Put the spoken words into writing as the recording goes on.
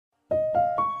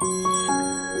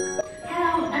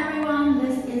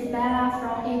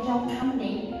door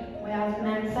company. We are the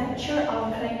manufacturer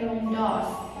of clean room doors.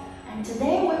 And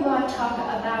today we will talk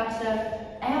about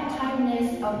the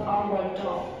airtightness of our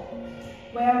door.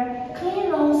 Where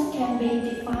clean rooms can be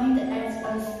defined as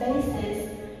a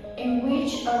spaces in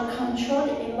which a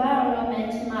controlled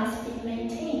environment must be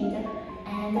maintained,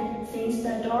 and since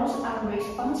the doors are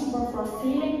responsible for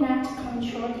sealing that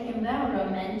controlled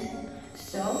environment,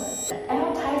 so the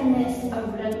airtightness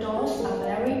of the doors are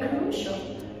very crucial.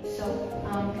 So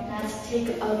let's take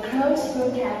a close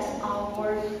look at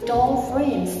our door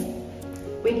frames.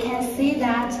 We can see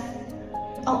that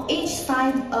on each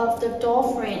side of the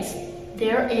door frames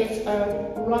there is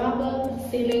a rubber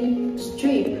sealing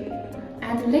strip,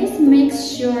 and this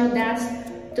makes sure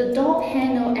that the door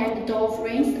handle and the door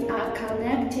frames are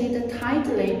connected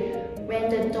tightly when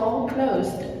the door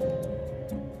closed.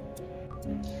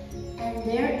 And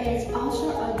there is also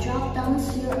a drop-down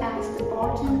seal at the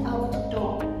bottom of the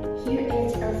door. Here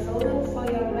is a photo for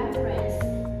your reference.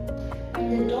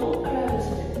 When the door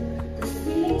closed, the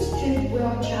sealing strip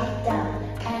will drop down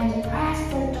and press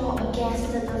the door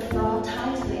against the floor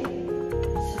tightly.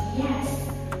 So yes,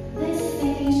 these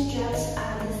sealing strips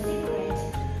are the secret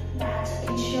that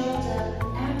ensure the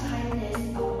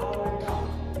airtightness of our door.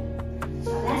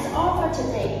 So that's all for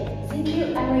today. Thank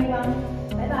you everyone.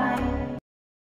 Bye bye.